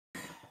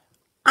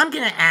I'm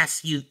going to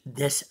ask you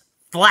this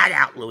flat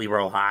out, Luis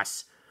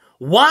Rojas.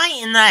 Why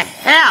in the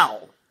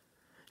hell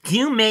do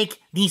you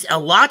make these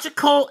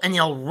illogical and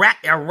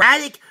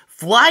erratic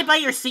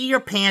fly-by-your-seat of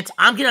your pants,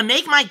 I'm going to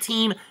make my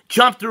team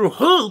jump through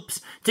hoops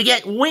to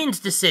get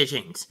wins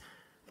decisions?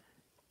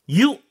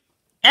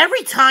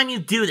 Every time you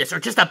do this,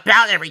 or just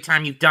about every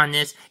time you've done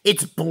this,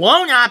 it's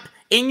blown up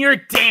in your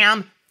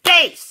damn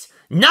face.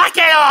 Knock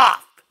it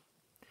off!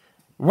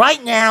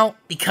 Right now,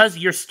 because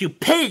of your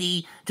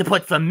stupidity to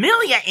put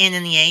Familia in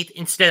the 8th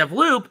instead of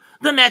Loop,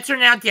 the Mets are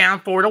now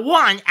down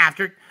 4-1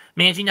 after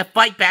managing to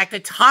fight back to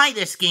tie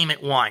this game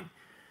at 1.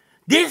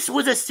 This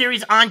was a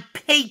series on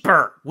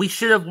paper we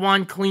should have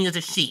won clean as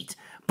a sheet.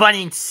 But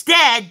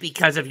instead,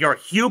 because of your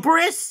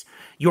hubris,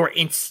 your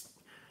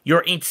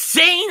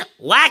insane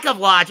lack of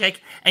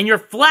logic, and your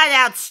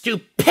flat-out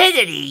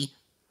stupidity,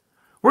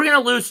 we're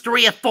going to lose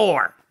 3 of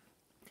 4.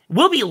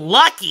 We'll be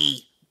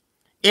lucky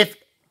if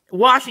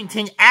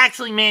Washington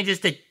actually manages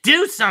to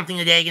do something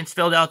today against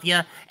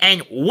Philadelphia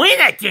and win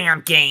a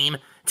damn game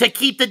to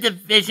keep the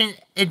division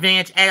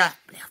advantage at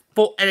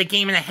a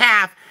game and a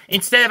half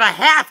instead of a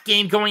half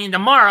game going in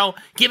tomorrow,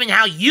 given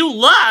how you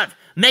love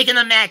making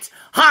the Mets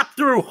hop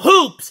through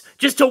hoops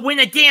just to win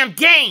a damn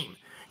game.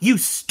 You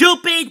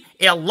stupid,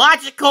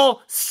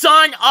 illogical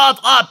son of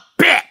a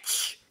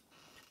bitch.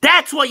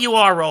 That's what you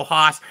are,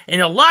 Rojas.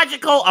 An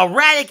illogical,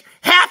 erratic,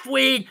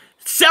 half-witted,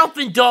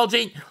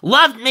 self-indulgent,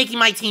 love making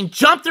my team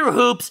jump through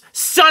hoops,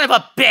 son of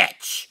a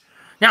bitch.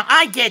 Now,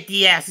 I get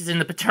Diaz is in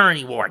the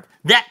paternity ward.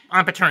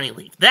 On paternity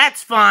leave.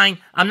 That's fine.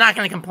 I'm not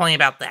going to complain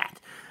about that.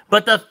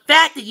 But the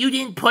fact that you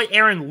didn't put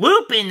Aaron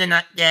Loop in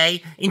the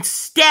day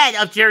instead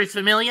of Jerry's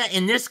Familia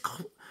in this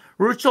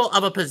crucial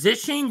of a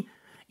position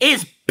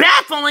is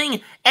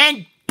baffling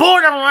and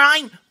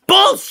borderline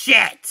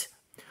bullshit.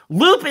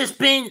 Loop has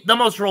been the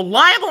most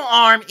reliable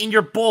arm in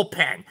your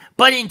bullpen,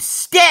 but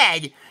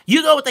instead,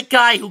 you go with the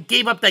guy who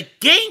gave up the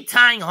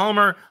game-tying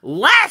homer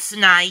last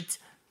night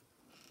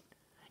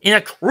in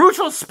a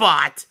crucial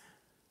spot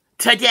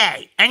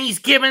today, and he's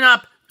given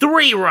up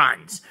 3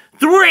 runs.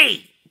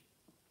 3!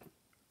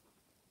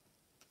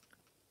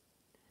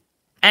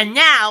 And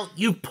now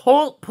you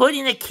put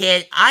in a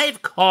kid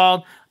I've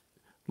called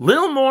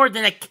little more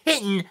than a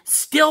kitten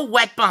still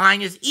wet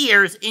behind his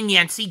ears in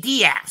Yancy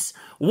Diaz.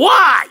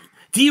 Why?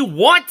 Do you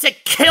want to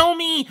kill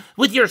me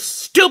with your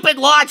stupid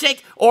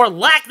logic or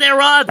lack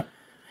thereof?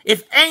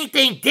 If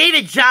anything,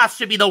 David Joss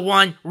should be the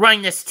one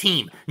running this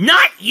team,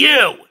 not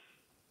you!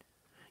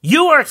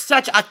 You are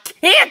such a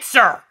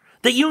cancer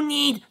that you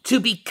need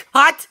to be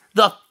cut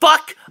the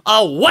fuck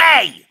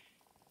away!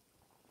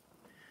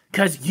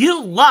 Because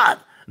you love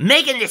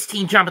making this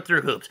team jump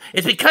through hoops.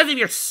 It's because of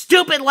your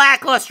stupid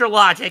lackluster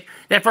logic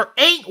that for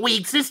 8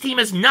 weeks this team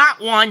has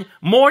not won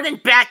more than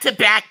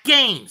back-to-back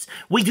games.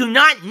 We do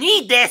not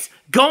need this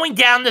going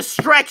down the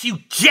stretch, you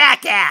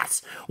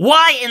jackass!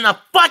 Why in the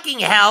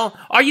fucking hell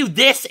are you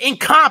this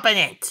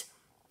incompetent?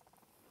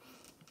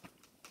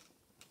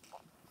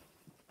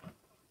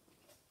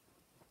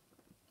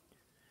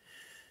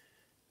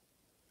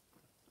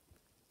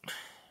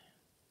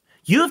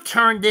 You have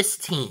turned this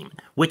team,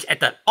 which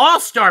at the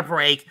All-Star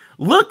break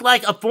looked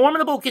like a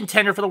formidable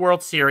contender for the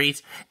World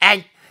Series,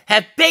 and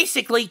have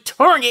basically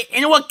turned it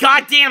into a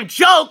goddamn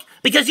joke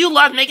because you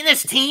love making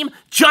this team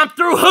jump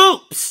through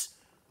hoops.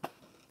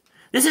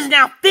 This is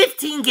now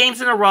 15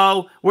 games in a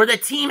row where the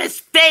team has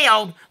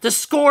failed to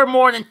score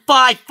more than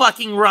 5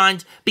 fucking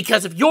runs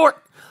because of your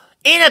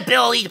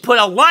inability to put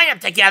a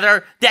lineup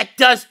together that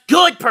does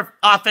good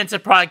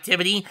offensive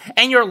productivity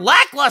and your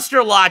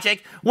lackluster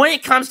logic when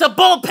it comes to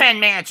bullpen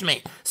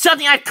management.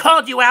 Something I've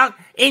called you out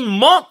in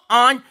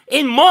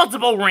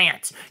multiple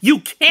rants. You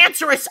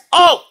cancerous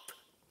oaf!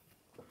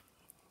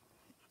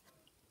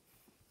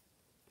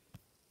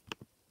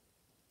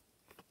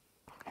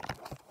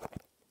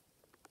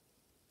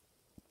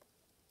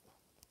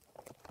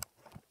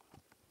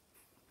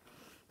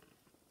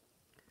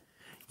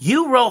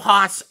 You,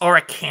 Rojas, are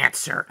a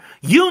cancer.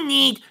 You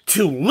need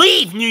to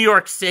leave New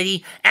York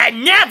City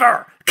and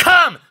never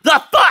come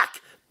the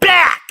fuck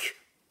back!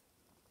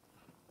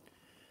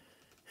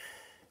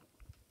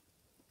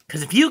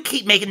 Because if you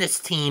keep making this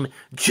team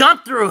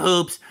jump through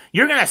hoops,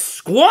 you're going to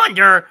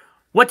squander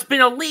what's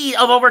been a lead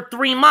of over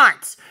 3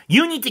 months.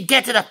 You need to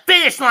get to the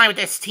finish line with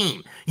this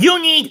team.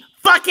 You need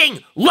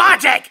fucking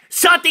logic!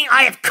 Something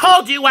I have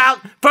called you out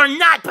for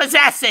not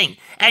possessing.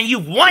 And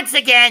you've once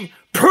again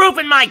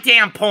proven my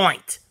damn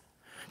point.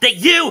 That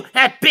you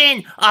have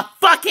been a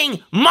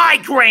fucking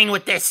migraine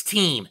with this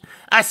team,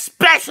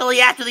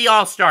 especially after the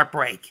All-Star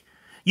break.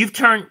 You've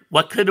turned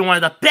what could be one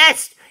of the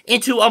best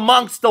into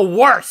amongst the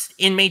worst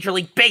in Major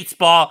League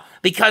Baseball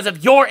because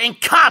of your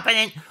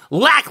incompetent,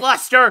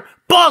 lackluster,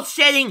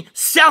 bullshitting,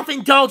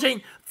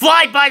 self-indulgent,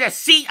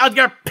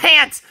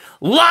 fly-by-the-seat-of-your-pants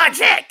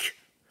logic,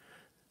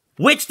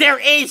 which there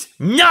is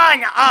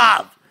none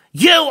of.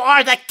 You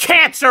are the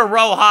cancer,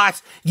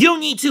 Rojas. You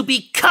need to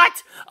be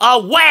cut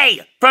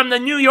away from the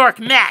New York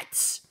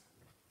Mets.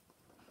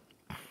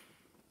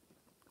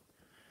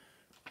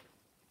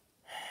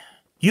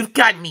 You've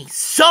got me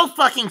so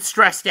fucking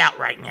stressed out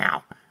right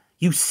now.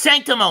 You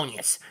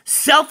sanctimonious,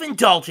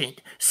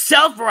 self-indulgent,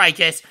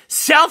 self-righteous,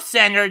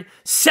 self-centered,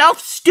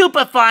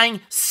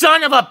 self-stupefying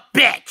son of a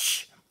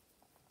bitch!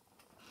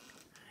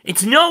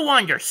 It's no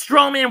wonder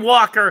Stroman and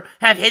Walker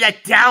have hit a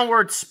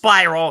downward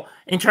spiral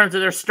in terms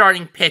of their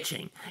starting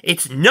pitching.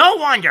 It's no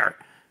wonder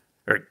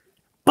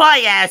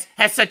Baez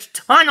has such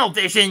tunnel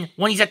vision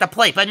when he's at the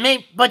plate. But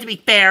to be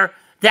fair,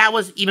 that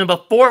was even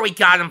before we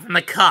got him from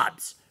the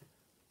Cubs.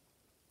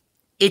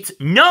 It's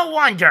no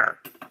wonder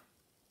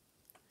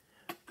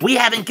we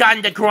haven't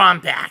gotten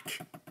DeGrom back.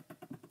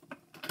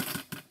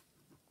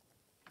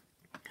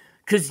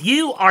 Because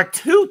you are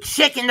too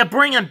chicken to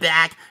bring him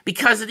back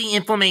because of the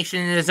inflammation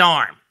in his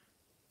arm.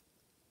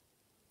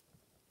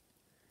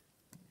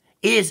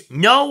 It is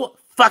no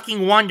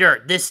fucking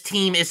wonder this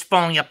team is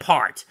falling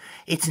apart.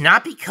 It's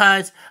not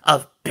because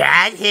of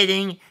bad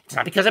hitting. It's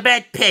not because of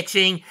bad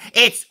pitching.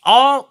 It's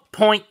all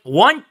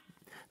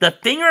the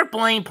finger of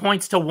blame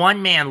points to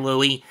one man,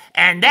 Louie,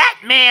 and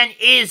that man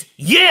is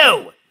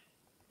you!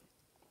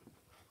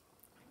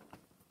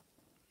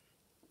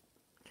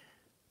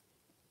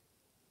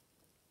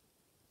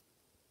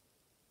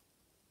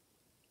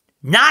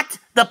 Not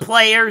the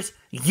players,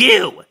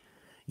 you!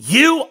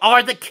 You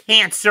are the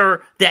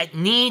cancer that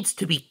needs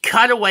to be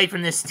cut away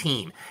from this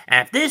team.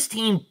 And if this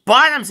team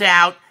bottoms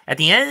out at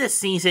the end of the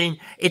season,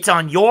 it's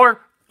on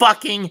your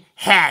fucking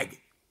head.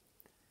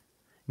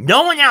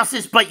 No one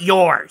else's but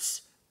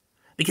yours.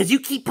 Because you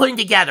keep putting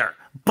together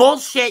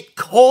bullshit,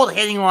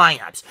 cold-hitting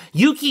lineups.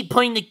 You keep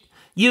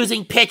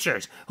using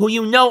pitchers who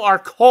you know are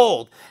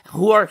cold,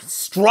 who are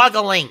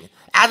struggling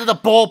out of the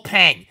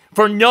bullpen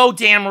for no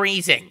damn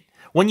reason.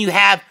 When you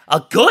have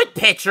a good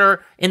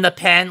pitcher in the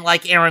pen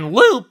like Aaron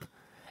Loop,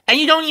 and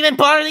you don't even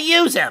bother to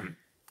use him.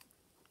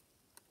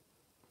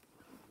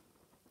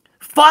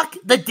 Fuck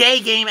the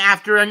day game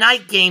after a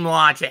night game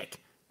logic.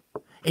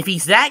 If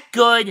he's that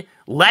good,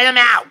 let him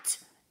out,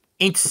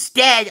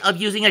 instead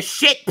of using a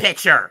shit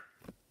pitcher.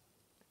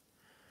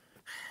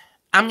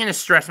 I'm going to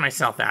stress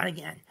myself out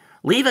again.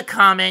 Leave a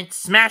comment,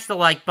 smash the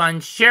like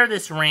button, share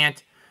this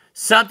rant,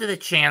 sub to the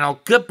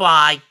channel.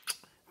 Goodbye,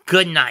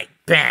 good night,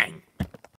 bang.